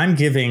 if I'm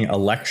giving a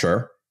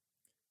lecture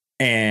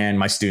and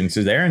my students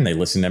are there and they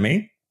listen to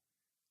me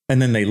and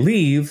then they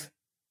leave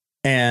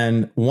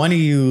and one of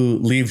you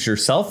leaves your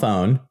cell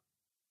phone,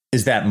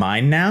 is that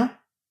mine now?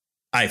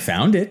 I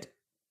found it.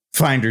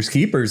 Finders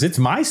keepers, it's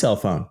my cell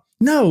phone.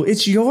 No,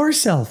 it's your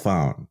cell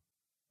phone,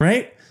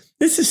 right?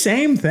 It's the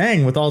same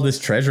thing with all this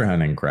treasure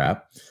hunting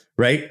crap,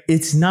 right?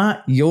 It's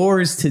not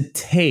yours to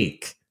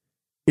take.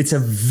 It's a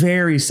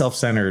very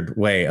self-centered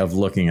way of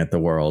looking at the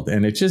world.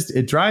 And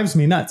it drives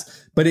me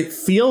nuts. But it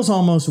feels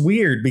almost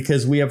weird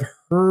because we have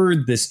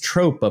heard this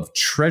trope of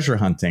treasure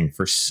hunting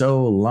for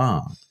so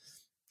long.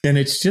 And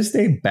it's just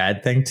a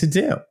bad thing to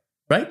do,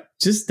 right?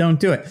 Just don't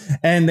do it.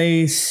 And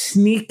they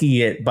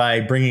sneaky it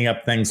by bringing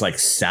up things like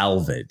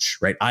salvage,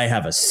 right? I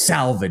have a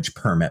salvage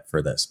permit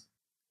for this.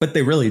 But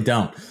they really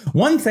don't.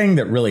 One thing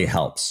that really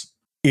helps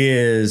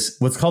is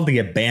what's called the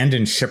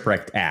Abandoned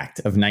Shipwreck Act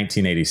of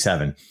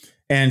 1987.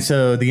 And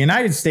so the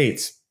United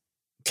States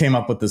came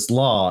up with this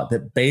law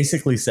that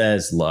basically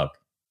says, look,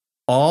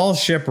 all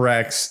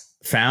shipwrecks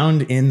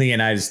found in the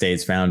United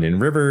States, found in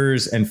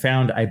rivers, and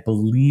found, I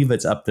believe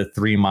it's up to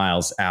 3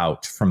 miles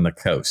out from the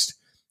coast.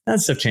 That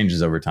stuff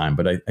changes over time,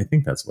 but I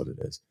think that's what it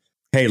is.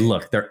 Hey,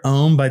 look, they're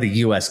owned by the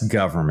U.S.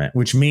 government,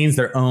 which means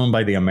they're owned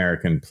by the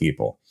American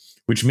people,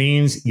 which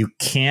means you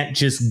can't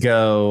just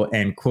go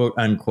and quote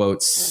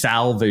unquote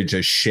salvage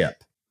a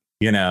ship,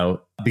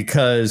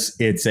 because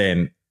it's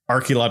an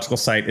archaeological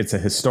site. It's a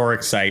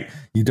historic site.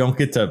 You don't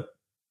get to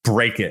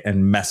break it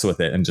and mess with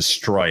it and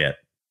destroy it.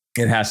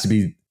 It has to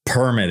be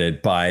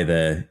permitted by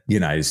the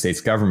United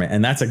States government.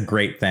 And that's a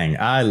great thing.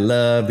 I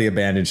love the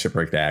Abandoned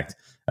Shipwreck Act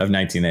of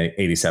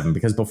 1987,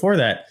 because before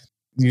that,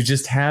 you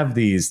just have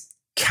these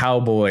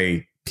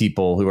cowboy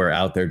people who are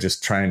out there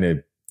just trying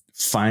to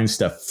find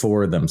stuff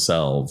for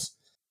themselves.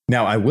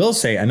 Now, I will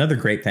say another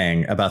great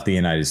thing about the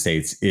United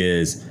States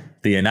is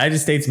the United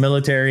States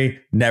military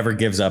never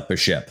gives up a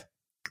ship,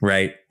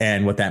 right?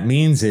 And what that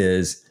means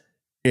is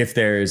if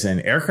there's an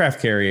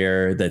aircraft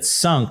carrier that's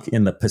sunk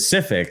in the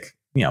Pacific,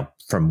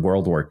 from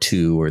World War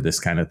II or this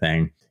kind of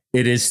thing,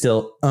 it is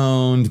still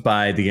owned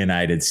by the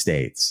United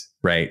States,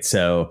 right?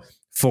 So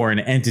foreign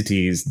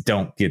entities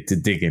don't get to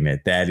dig in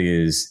it. That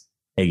is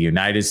a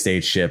United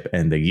States ship,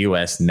 and the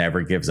U.S.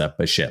 never gives up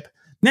a ship.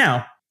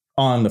 Now,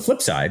 on the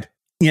flip side,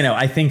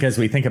 I think as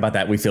we think about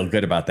that, we feel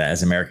good about that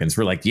as Americans.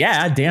 We're like,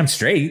 yeah, damn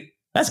straight.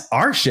 That's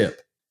our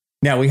ship.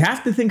 Now, we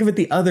have to think of it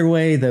the other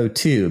way, though,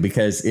 too,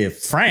 because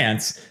if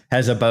France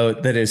has a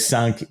boat that is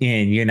sunk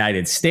in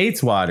United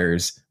States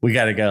waters, we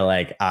got to go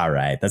like, all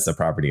right, that's the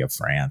property of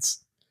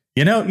France.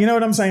 You know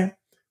what I'm saying?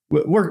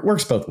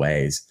 Works both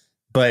ways.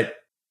 But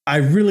I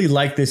really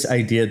like this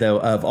idea, though,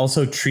 of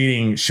also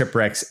treating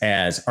shipwrecks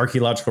as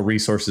archaeological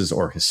resources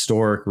or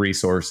historic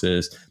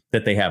resources,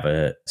 that they have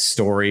a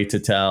story to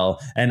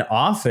tell. And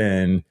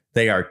often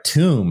they are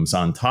tombs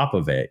on top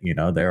of it.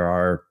 There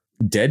are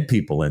dead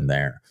people in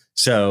there.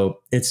 So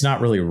it's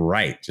not really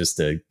right just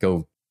to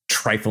go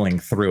trifling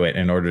through it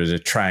in order to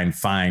try and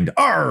find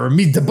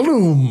meet the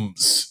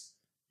blooms,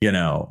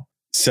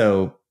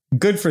 So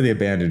good for the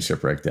Abandoned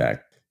Shipwreck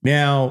Act.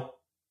 Now,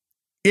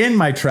 in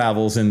my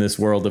travels in this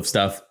world of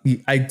stuff,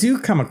 I do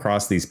come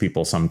across these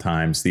people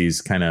sometimes,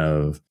 these kind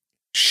of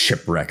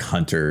shipwreck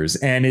hunters.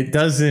 And it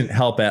doesn't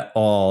help at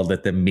all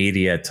that the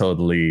media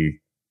totally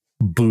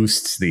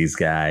boosts these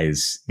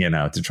guys,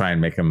 to try and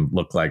make them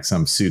look like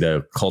some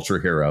pseudo culture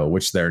hero,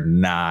 which they're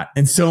not.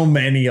 And so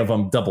many of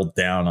them double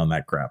down on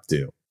that crap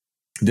too.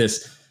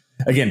 This,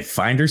 again,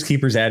 finders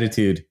keepers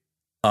attitude,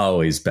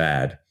 always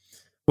bad.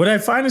 What I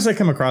find as I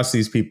come across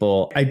these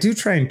people, I do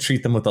try and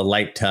treat them with a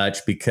light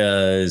touch,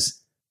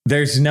 because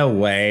there's no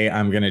way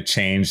I'm going to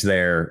change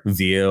their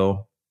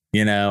view.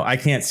 I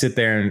can't sit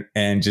there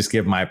and just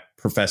give my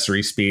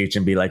professory speech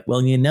and be like,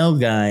 well,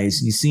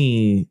 guys, you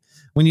see,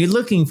 when you're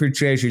looking for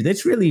treasure,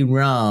 that's really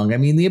wrong. I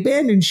mean, the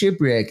Abandoned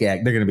Shipwreck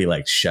Act, they're going to be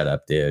like, shut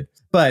up, dude.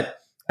 But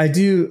I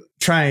do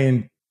try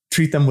and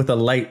treat them with a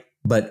light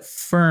but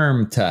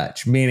firm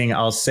touch, meaning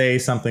I'll say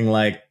something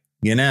like,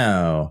 you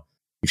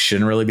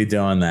shouldn't really be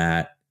doing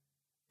that.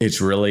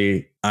 It's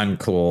really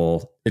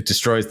uncool. It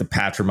destroys the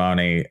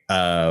patrimony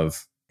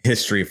of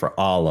history for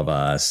all of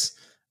us.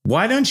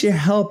 Why don't you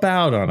help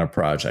out on a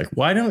project?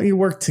 Why don't you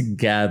work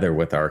together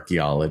with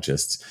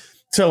archaeologists?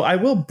 So I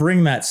will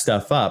bring that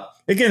stuff up.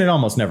 Again, it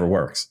almost never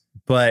works,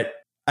 but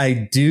I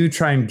do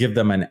try and give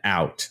them an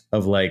out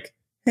of like,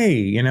 hey,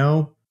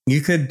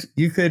 you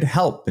could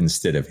help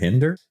instead of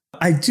hinder.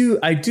 I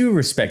do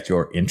respect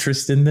your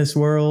interest in this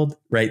world,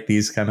 right?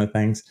 These kind of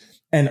things.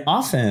 And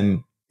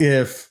often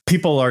if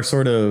people are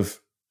sort of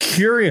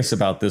curious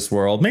about this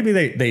world, maybe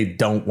they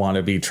don't want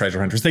to be treasure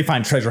hunters. They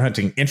find treasure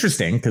hunting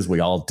interesting, because we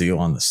all do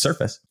on the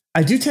surface.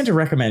 I do tend to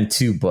recommend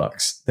 2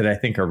 books that I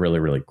think are really,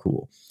 really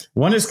cool.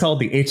 One is called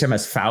the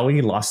HMS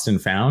Fowey, Lost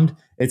and Found.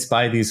 It's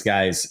by these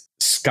guys,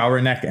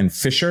 Skowronek and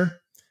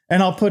Fisher.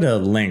 And I'll put a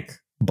link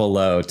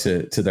below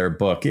to their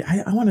book.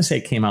 I want to say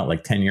it came out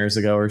like 10 years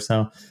ago or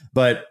so,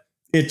 but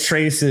it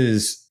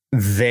traces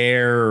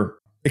their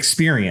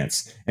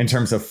experience in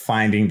terms of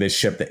finding this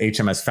ship, the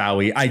HMS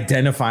Fowey,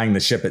 identifying the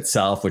ship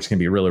itself, which can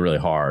be really, really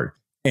hard,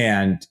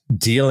 and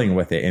dealing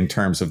with it in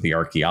terms of the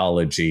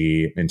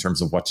archaeology, in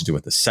terms of what to do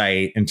with the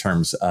site, in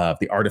terms of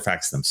the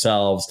artifacts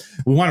themselves.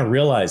 We want to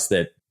realize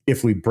that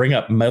if we bring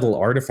up metal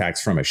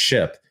artifacts from a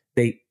ship,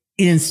 they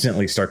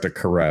instantly start to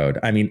corrode.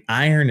 I mean,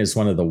 iron is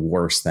one of the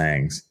worst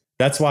things.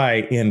 That's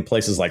why in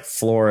places like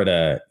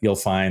Florida, you'll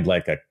find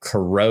like a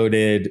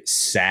corroded,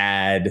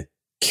 sad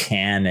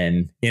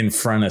cannon in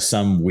front of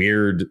some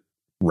weird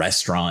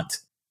restaurant,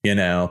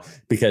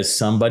 because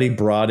somebody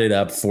brought it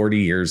up 40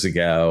 years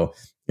ago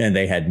and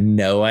they had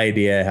no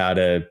idea how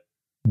to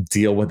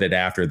deal with it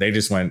after. They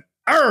just went,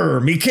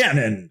 me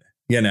cannon,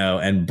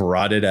 and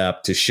brought it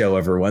up to show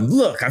everyone,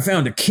 look, I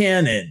found a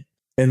cannon.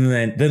 And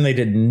then they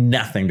did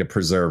nothing to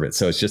preserve it.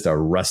 So it's just a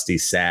rusty,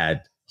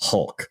 sad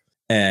hulk.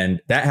 And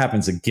that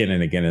happens again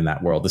and again in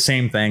that world. The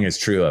same thing is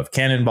true of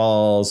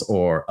cannonballs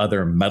or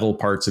other metal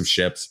parts of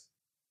ships.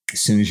 As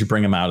soon as you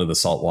bring them out of the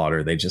salt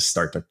water, they just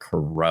start to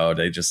corrode.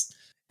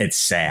 It's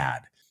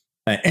sad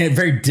and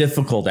very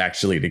difficult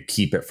actually to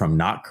keep it from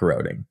not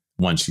corroding.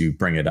 once you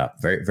bring it up.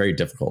 Very, very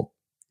difficult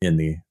in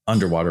the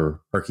underwater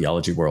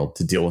archaeology world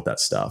to deal with that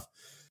stuff.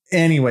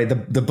 Anyway,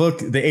 the book,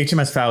 the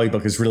HMS Fowey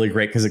book, is really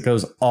great because it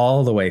goes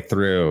all the way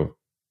through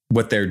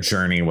what their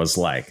journey was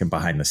like and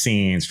behind the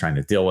scenes, trying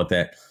to deal with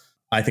it.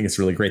 I think it's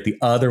really great. The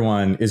other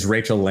one is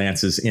Rachel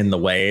Lance's In the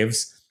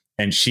Waves,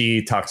 and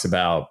she talks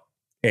about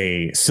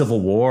a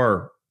Civil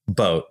War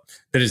boat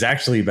that has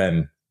actually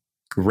been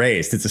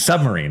raised. It's a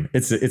submarine.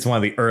 It's one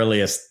of the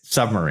earliest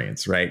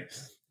submarines, right?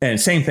 And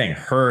same thing,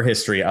 her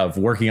history of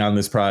working on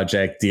this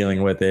project,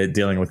 dealing with it,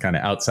 dealing with kind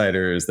of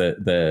outsiders,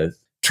 the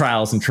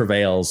trials and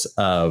travails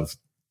of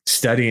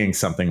studying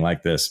something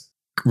like this.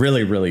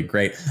 Really, really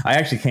great. I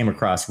actually came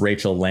across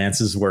Rachel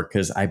Lance's work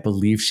because I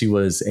believe she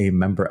was a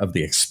member of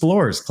the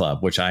Explorers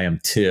Club, which I am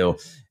too.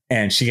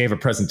 And she gave a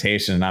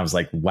presentation and I was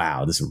like,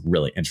 wow, this is a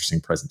really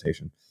interesting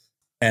presentation.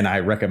 And I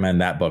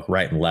recommend that book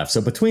right and left. So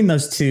between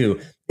those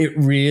two, it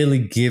really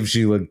gives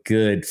you a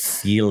good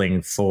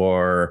feeling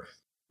for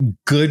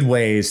good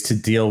ways to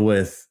deal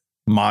with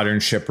modern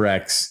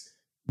shipwrecks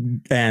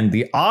and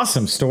the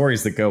awesome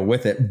stories that go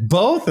with it.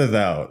 Both of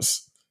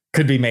those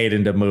could be made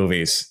into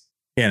movies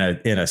in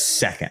a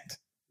second.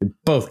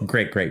 Both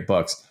great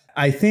books.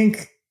 I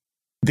think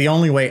the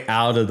only way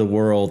out of the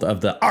world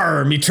of the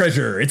army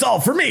treasure, it's all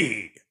for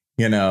me,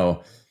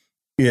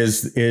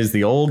 is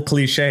the old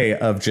cliche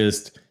of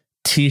just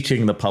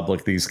teaching the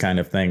public these kind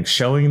of things,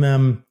 showing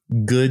them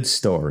good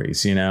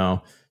stories,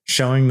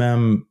 showing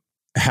them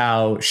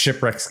how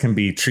shipwrecks can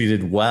be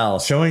treated well,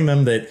 showing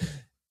them that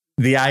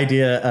the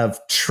idea of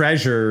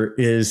treasure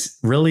is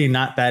really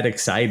not that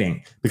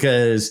exciting,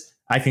 because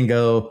I can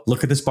go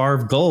look at this bar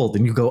of gold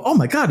and you go, oh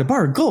my God, a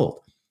bar of gold.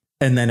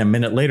 And then a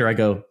minute later I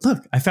go,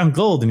 look, I found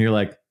gold. And you're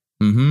like,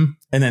 mm-hmm.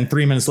 And then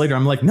 3 minutes later,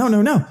 I'm like,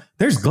 no,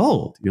 there's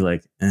gold. You're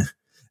like, eh.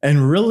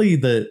 And really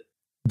the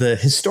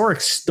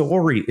historic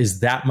story is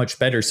that much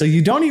better. So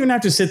you don't even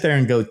have to sit there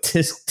and go,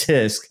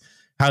 tisk,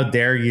 how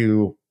dare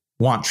you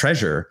want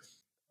treasure?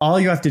 All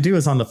you have to do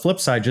is, on the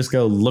flip side, just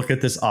go, look at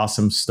this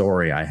awesome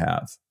story I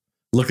have.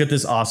 Look at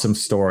this awesome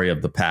story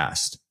of the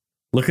past.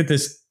 Look at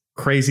this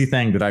crazy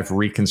thing that I've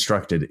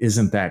reconstructed.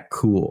 Isn't that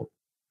cool?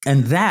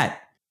 And that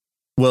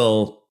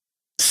will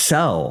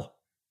sell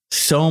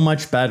so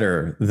much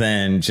better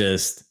than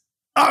just,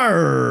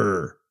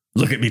 arr,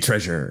 look at me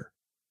treasure.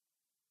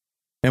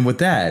 And with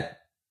that,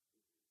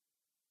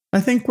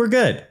 I think we're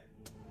good.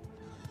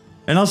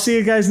 And I'll see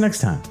you guys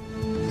next time.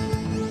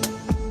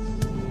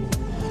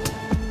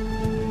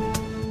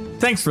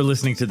 Thanks for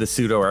listening to the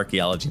Pseudo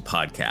Archaeology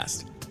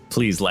Podcast.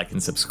 Please like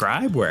and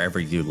subscribe wherever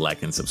you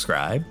like and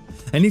subscribe.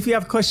 And if you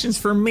have questions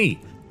for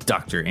me,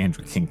 Dr.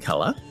 Andrew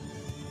Kinkella,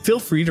 feel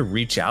free to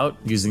reach out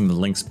using the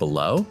links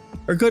below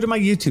or go to my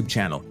YouTube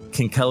channel,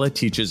 Kinkella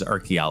Teaches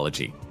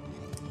Archaeology.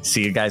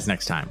 See you guys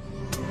next time.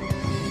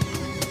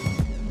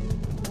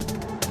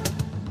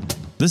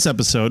 This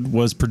episode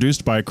was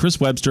produced by Chris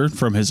Webster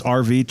from his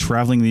RV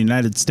traveling the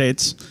United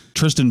States,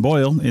 Tristan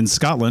Boyle in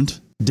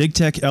Scotland,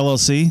 DigTech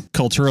LLC,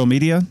 Culturo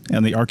Media,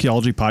 and the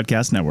Archaeology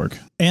Podcast Network,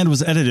 and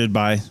was edited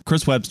by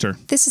Chris Webster.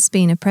 This has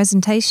been a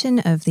presentation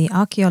of the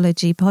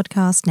Archaeology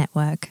Podcast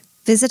Network.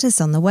 Visit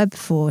us on the web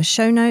for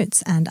show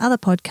notes and other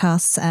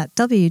podcasts at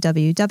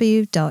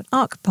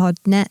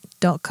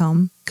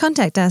www.archpodnet.com.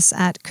 Contact us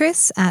at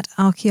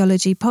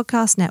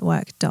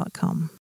chris@archaeologypodcastnetwork.com.